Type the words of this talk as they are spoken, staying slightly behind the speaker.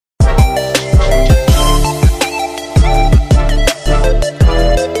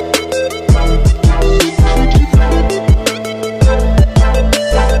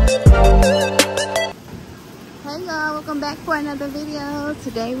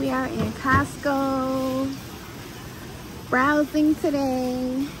we are in Costco, browsing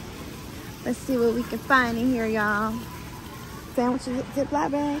today. Let's see what we can find in here, y'all. Sandwiches, Ziploc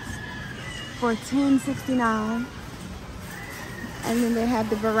bags for $10.69. And then they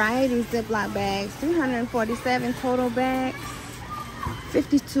have the variety Ziploc bags, 347 total bags,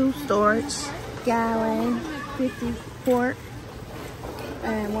 52 storage, gallon, 50 quart,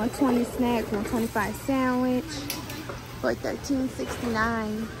 and 120 snacks, 125 sandwich for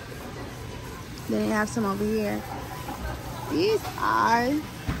 $13.69. Then they have some over here. These are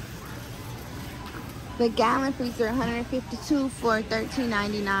the gallon freezer, 152 for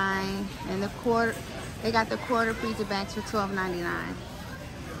 $13.99, and the quarter, they got the quarter freezer bags for $12.99.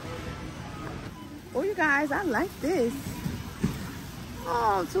 Oh, you guys, I like this.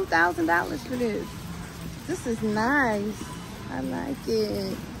 Oh, $2,000 for this. This is nice. I like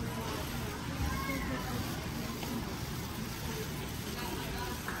it.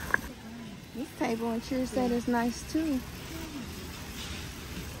 This table and chair set is nice too.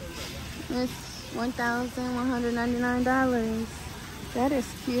 It's $1,199. That is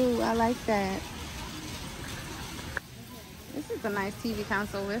cute. I like that. This is a nice TV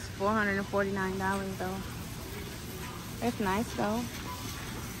console. It's $449 though. That's nice though.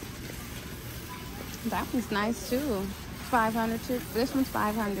 That one's nice too. 500 too. This one's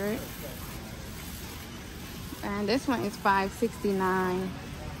 500. And this one is $569.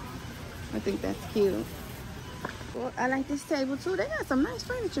 I think that's cute. Well, I like this table too. They got some nice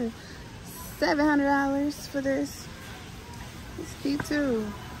furniture. $700 for this. It's cute too.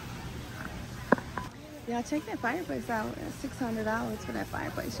 Y'all check that fireplace out. That's $600 for that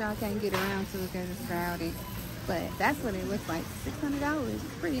fireplace. Y'all can't get around to it because it's crowded. But that's what it looks like. $600. It's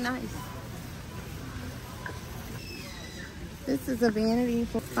pretty nice. This is a vanity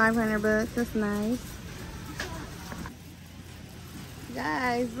for 500 bucks. That's nice.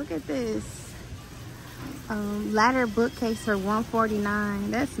 Guys, look at this. Ladder bookcase for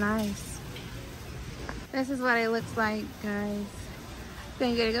 $149. That's nice. This is what it looks like, guys.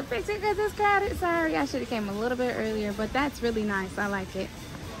 Couldn't get a good picture because it's crowded. Sorry, I should have came a little bit earlier, but that's really nice. I like it.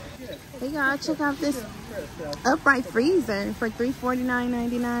 Hey, y'all, check out this upright freezer for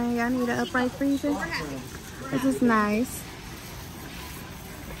 $349.99. Y'all need an upright freezer? This is nice.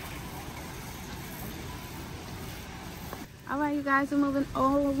 All right, you guys, we're moving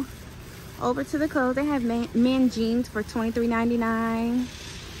all over to the clothes. They have men jeans for $23.99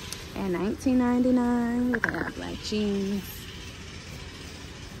 and $19.99. Look at that, black jeans.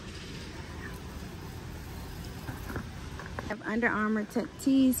 Have Under Armour tech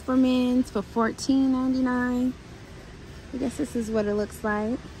tees for men's for $14.99. I guess this is what it looks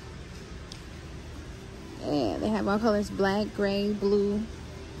like. Yeah, they have all colors: black, gray, blue.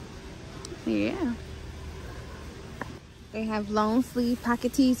 Yeah. They have long sleeve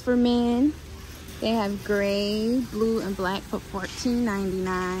pocket tees for men. They have gray, blue, and black for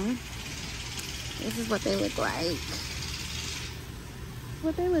 $14.99. This is what they look like.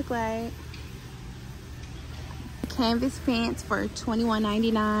 What they look like. Canvas pants for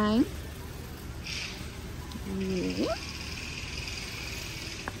 $21.99. Yeah.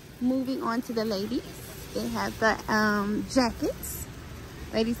 Moving on to the ladies. They have the jackets.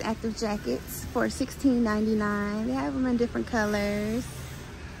 Ladies active jackets for $16.99. They have them in different colors.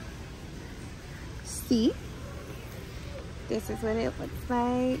 See? This is what it looks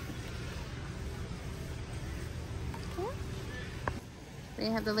like. Okay. They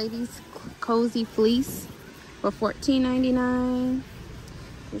have the ladies cozy fleece for $14.99.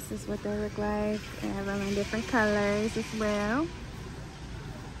 This is what they look like. They have them in different colors as well.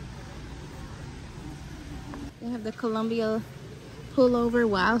 They have the Columbia pullover.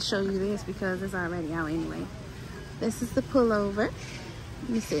 Well, I'll show you this because it's already out anyway. This is the pullover. Let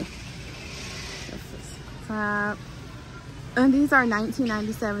me see. This is top. And these are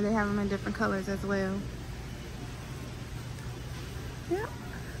 $19.97. They have them in different colors as well. Yep.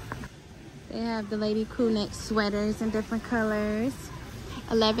 They have the lady crew neck sweaters in different colors.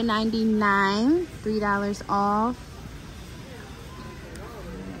 $11.99. $3 off. Yeah,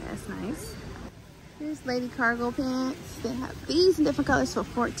 that's nice. Here's lady cargo pants. They have these in different colors for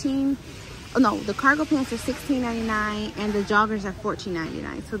 $14. Oh no, the cargo pants are $16.99 and the joggers are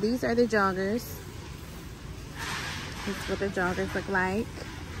 $14.99. So these are the joggers. This is what the joggers look like.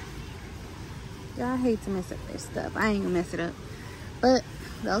 Y'all hate to mess up their stuff. I ain't gonna mess it up. But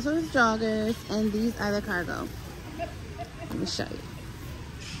those are the joggers and these are the cargo. Let me show you.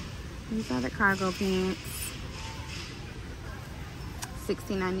 These are the cargo pants.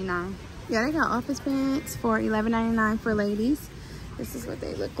 $16.99. Yeah, they got office pants for $11.99 for ladies. This is what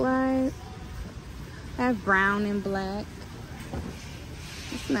they look like. I have brown and black.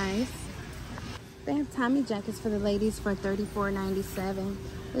 Let's nice. They have Tommy jackets for the ladies for $34.97.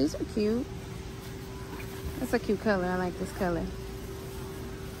 These are cute. That's a cute color. I like this color.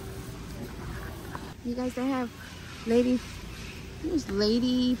 You guys, they have lady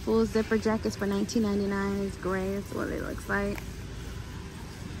full zipper jackets for $19.99. It's gray. That's what it looks like.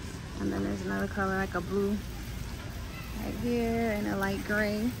 And then there's another color, like a blue right here, and a light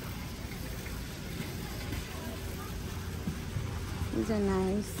gray. These are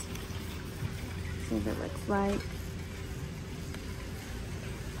nice. See what it looks like.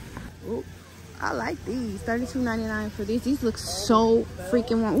 Ooh, I like these. $32.99 for these. These look so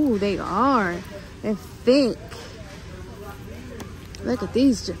freaking warm. Ooh, they are. They're thick. Look at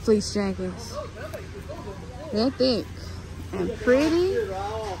these fleece jackets. They're thick and pretty.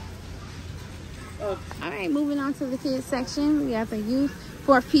 All right, moving on to the kids section. We have the youth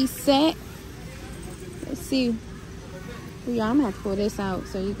 4-piece set. Let's see. Yeah, I'm gonna have to pull this out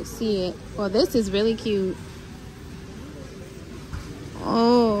so you can see it. Well, this is really cute.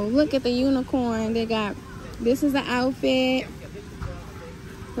 Oh, look at the unicorn. They got, this is the outfit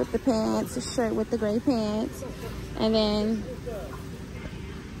with the pants, the shirt with the gray pants. And then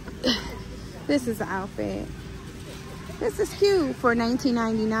this is the outfit. This is cute for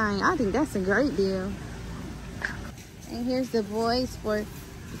 $19.99. I think that's a great deal. And here's the boys for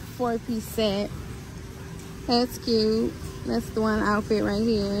 4-piece set. That's cute. That's the one outfit right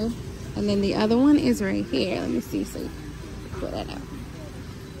here. And then the other one is right here. Let me see so you can put that out.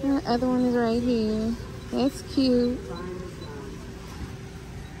 And the other one is right here. That's cute.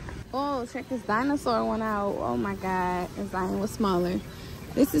 Oh, check this dinosaur one out. Oh my God. This lion was smaller.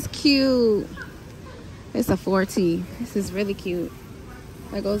 This is cute. It's a 4T. This is really cute.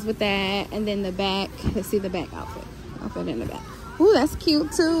 That goes with that. And then the back. Let's see the back outfit. Outfit in the back. Ooh, that's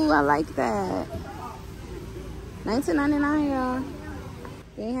cute too. I like that. $19.99, y'all.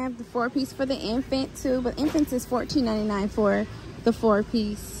 They have the 4-piece for the infant too. But infants is $14.99 for the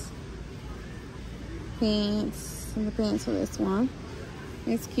 4-piece pants. And the pants for this one.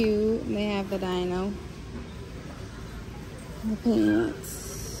 It's cute. They have the dino. The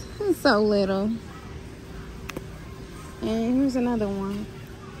pants. It's so little. And here's another one.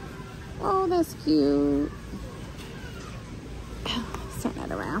 Oh, that's cute. Let's turn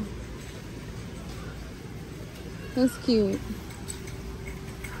that around. It's cute.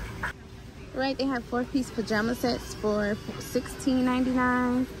 Right, they have 4-piece pajama sets for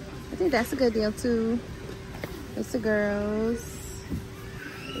 $16.99. I think that's a good deal too. It's the girls.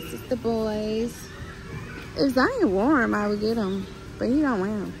 This is the boys. If Zion wore them, I would get them. But he don't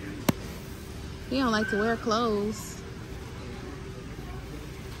wear them. He don't like to wear clothes.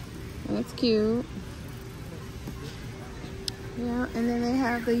 That's cute. Yeah, and then they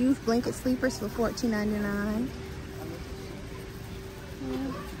have the youth blanket sleepers for $14.99.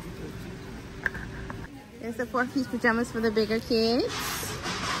 Yeah. There's the 4-piece pajamas for the bigger kids.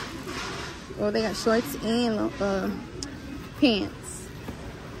 Oh, they got shorts and pants.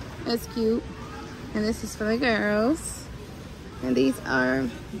 That's cute. And this is for the girls. And these are,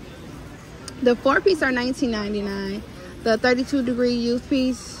 the 4-piece are $19.99. The 32-degree youth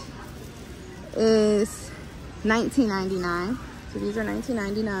piece is $19.99. So these are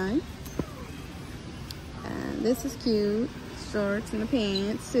 $19.99. And this is cute. Shorts and the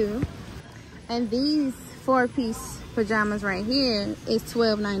pants too. And these 4-piece pajamas right here is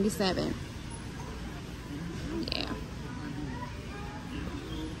 $12.97. Yeah.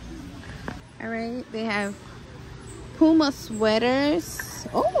 Alright, they have Puma sweaters.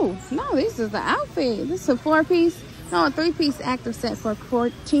 Oh, no, this is the outfit. This is a 4-piece. No, a 3-piece active set for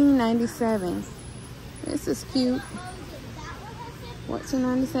 $14.97. This is cute.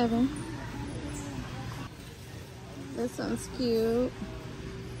 $14.97. This one's cute.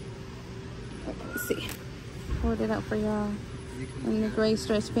 Let's see. Hold it up for y'all. And the gray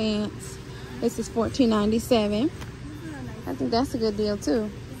stretch pants. This is $14.97. I think that's a good deal too.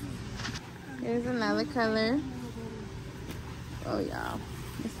 Here's another color. Oh, y'all.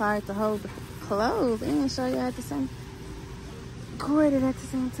 It's hard to hold the clothes and show you at the same corded at the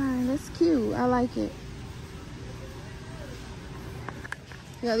same time. That's cute. I like it.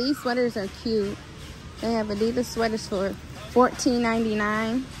 Yeah, these sweaters are cute. They have Adidas sweaters for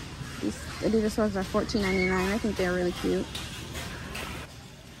 $14.99. These Adidas sweaters are $14.99. I think they're really cute.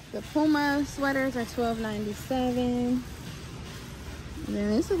 The Puma sweaters are $12.97. And then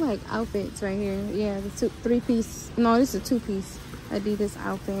this is like outfits right here. Yeah, the 3-piece. No, this is a 2-piece Adidas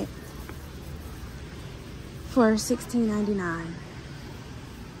outfit for $16.99.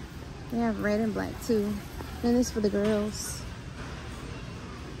 They have red and black too. Then this for the girls.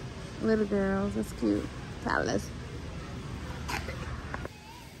 Little girls. That's cute. Toddlers.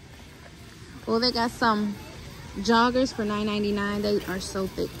 Well, they got some joggers for $9.99. They are so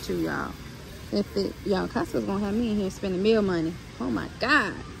thick too, y'all. They're thick. Y'all, Costco's gonna have me in here spending meal money. Oh my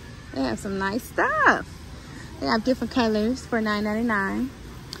God. They have some nice stuff. They have different colors for $9.99.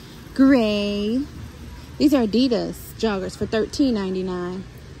 Gray. These are Adidas joggers for $13.99.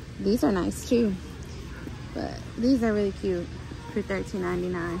 These are nice too. But these are really cute for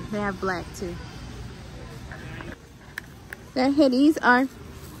 $13.99. They have black too. Their hoodies are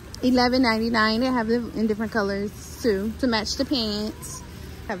 $11.99. They have them in different colors too to match the pants.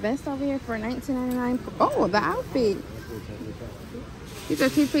 Have vest over here for $19.99. Oh, the outfit. These are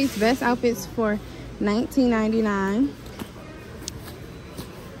two-piece vest outfits for $19.99.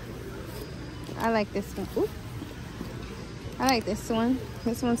 I like this one. Ooh. I like this one.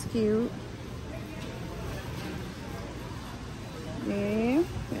 This one's cute. Yeah,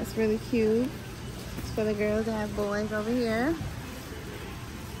 that's really cute. It's for the girls that have boys over here.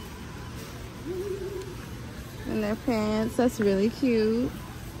 And their pants, that's really cute.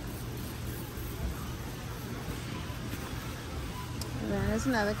 And there's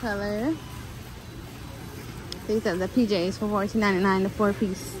another color. These are the PJs for $14.99, the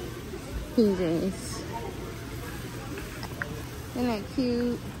 4-piece PJs. Isn't that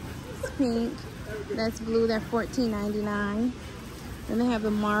cute? It's pink. That's blue, they're $14.99. Then they have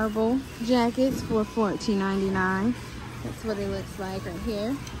the marble jackets for $14.99. That's what it looks like right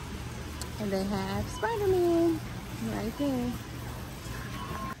here. And they have Spider-Man right there.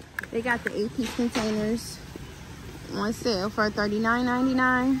 They got the 8-piece containers on sale for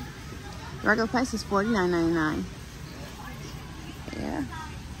 $39.99. Regular price is $49.99. Yeah.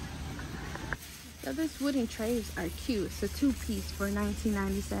 So these wooden trays are cute. It's a 2-piece for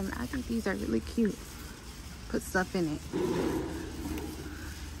 $19.97. I think these are really cute. Put stuff in it.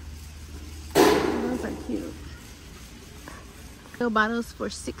 Those are cute. Little bottles for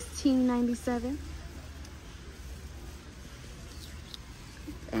 $16.97.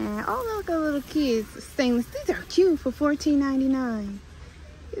 And oh, look at little kids stainless. These are cute for $14.99.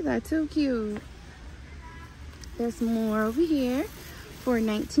 These are too cute. There's more over here for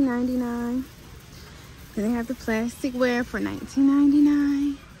 $19.99. Then they have the plasticware for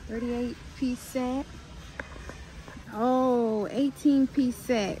 $19.99. 38-piece set. Oh, 18-piece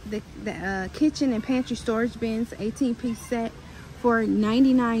set. The kitchen and pantry storage bins, 18-piece set for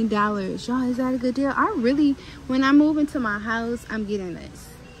 $99. Y'all, is that a good deal? I really, when I move into my house, I'm getting this.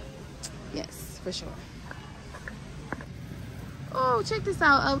 Yes, for sure. Oh, check this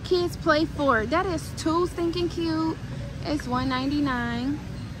out. Oh, Kids Play Fort. That is too stinking cute. It's $1.99.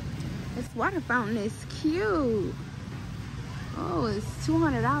 This water fountain is cute. Oh, it's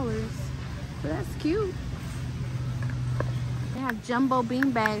 $200. But that's cute. They have jumbo bean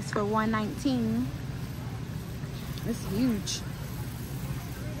bags for $1.19. It's huge.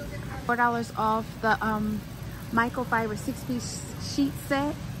 $4 off the microfiber 6-piece sheet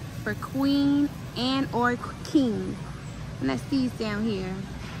set for queen and or king. And that's these down here.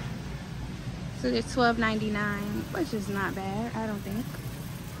 So they're $12.99, which is not bad, I don't think.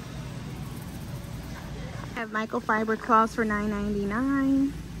 I have microfiber cloths for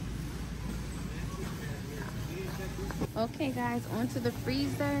 $9.99. Okay guys, onto the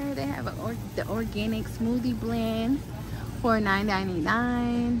freezer. They have the organic smoothie blend for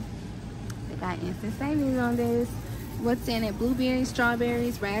 $9.99. They got instant savings on this. What's in it? Blueberries,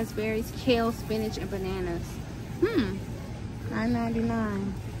 strawberries, raspberries, kale, spinach, and bananas.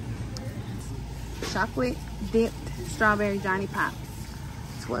 $9.99. Chocolate dipped strawberry Johnny Pops,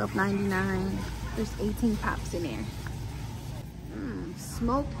 $12.99. There's 18 pops in there.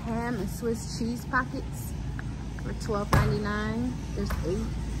 Smoked ham and Swiss cheese pockets for $12.99. There's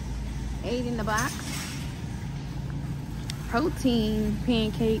 8 in the box. Protein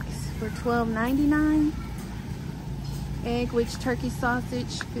pancakes for $12.99. Egg which turkey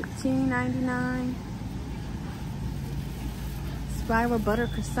sausage, $15.99. Spiral butter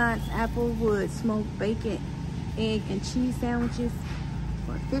croissants, applewood, smoked bacon, egg, and cheese sandwiches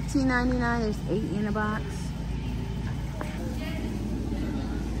for $15.99. There's 8 in a box.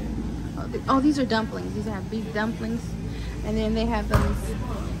 Oh, these are dumplings. These have beef dumplings. And then they have those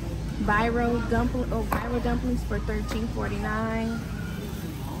Biro dumplings for $13.49.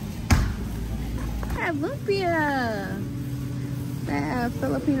 I have lumpia. They have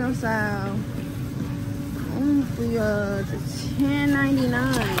Filipino style. Lumpia to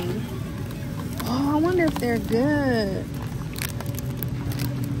 $10.99. Oh, I wonder if they're good.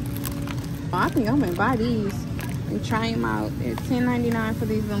 Oh, I think I'm gonna buy these and try them out. They're $10.99 for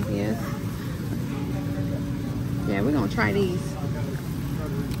these lumpias. Yeah, we're gonna try these.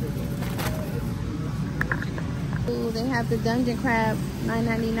 Ooh, they have the Dungeon Crab,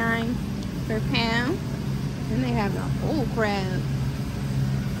 $9.99. per pound. And they have the whole crab.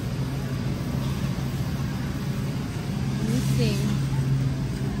 Let me see.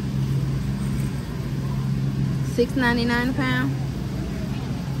 $6.99 a pound.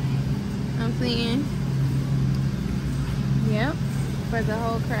 I'm seeing. Yep, for the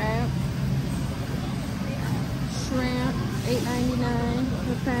whole crab. Shrimp, $8.99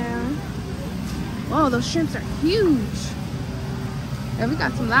 per pound. Oh, those shrimps are huge. And we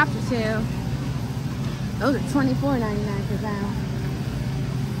got some lobster tail. Those are $24.99 per pound.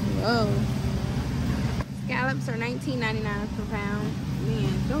 Whoa. Scallops are $19.99 per pound.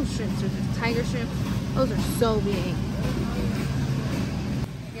 Man, those shrimps are just tiger shrimps. Those are so big.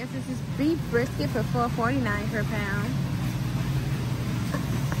 Yes, this is beef brisket for $4.49 per pound.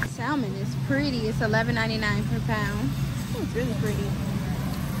 Salmon is pretty. It's $11.99 per pound. Oh, it's really pretty.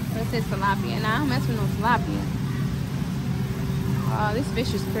 It says tilapia. Now I don't mess with no tilapia. Oh, this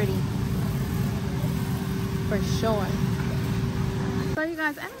fish is pretty. For sure. So you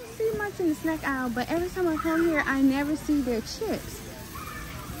guys, I don't see much in the snack aisle, but every time I come here, I never see their chips.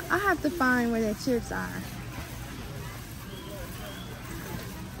 I have to find where their chips are.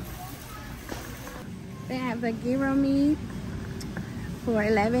 They have the gyro meat for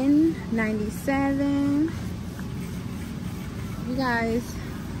 $11.97. You guys,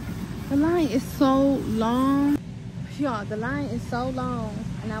 the line is so long. Y'all, the line is so long.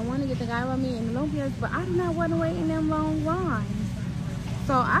 And I want to get the gyro meat and the lumpias, but I do not want to wait in them long lines.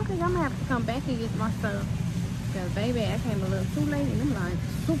 So I think I'm going to have to come back and get my stuff. Because baby, I came a little too late and them lines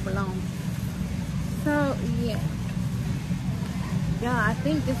are super long. So yeah. Y'all, I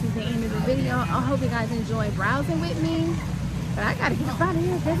think this is the end of the video. I hope you guys enjoy browsing with me. But I gotta get up out of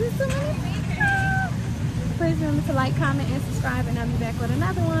here because there's so many people. Please remember to like, comment, and subscribe, and I'll be back with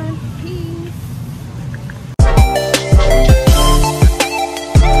another one. Peace.